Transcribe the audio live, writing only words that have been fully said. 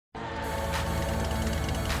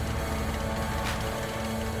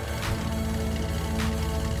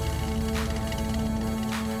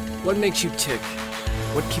What makes you tick?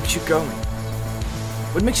 What keeps you going?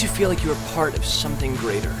 What makes you feel like you are part of something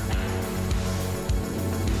greater?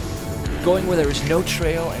 Going where there is no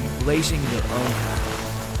trail and blazing your own path.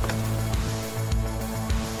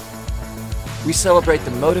 We celebrate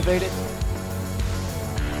the motivated,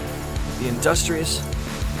 the industrious,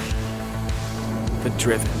 the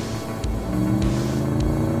driven.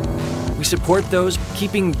 We support those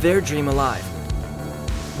keeping their dream alive.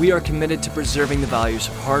 We are committed to preserving the values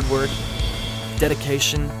of hard work,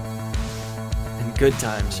 dedication, and good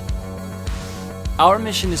times. Our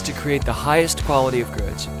mission is to create the highest quality of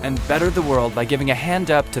goods and better the world by giving a hand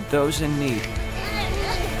up to those in need.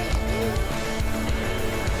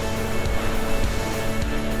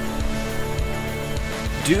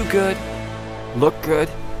 Do good, look good,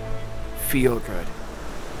 feel good.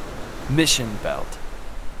 Mission Belt.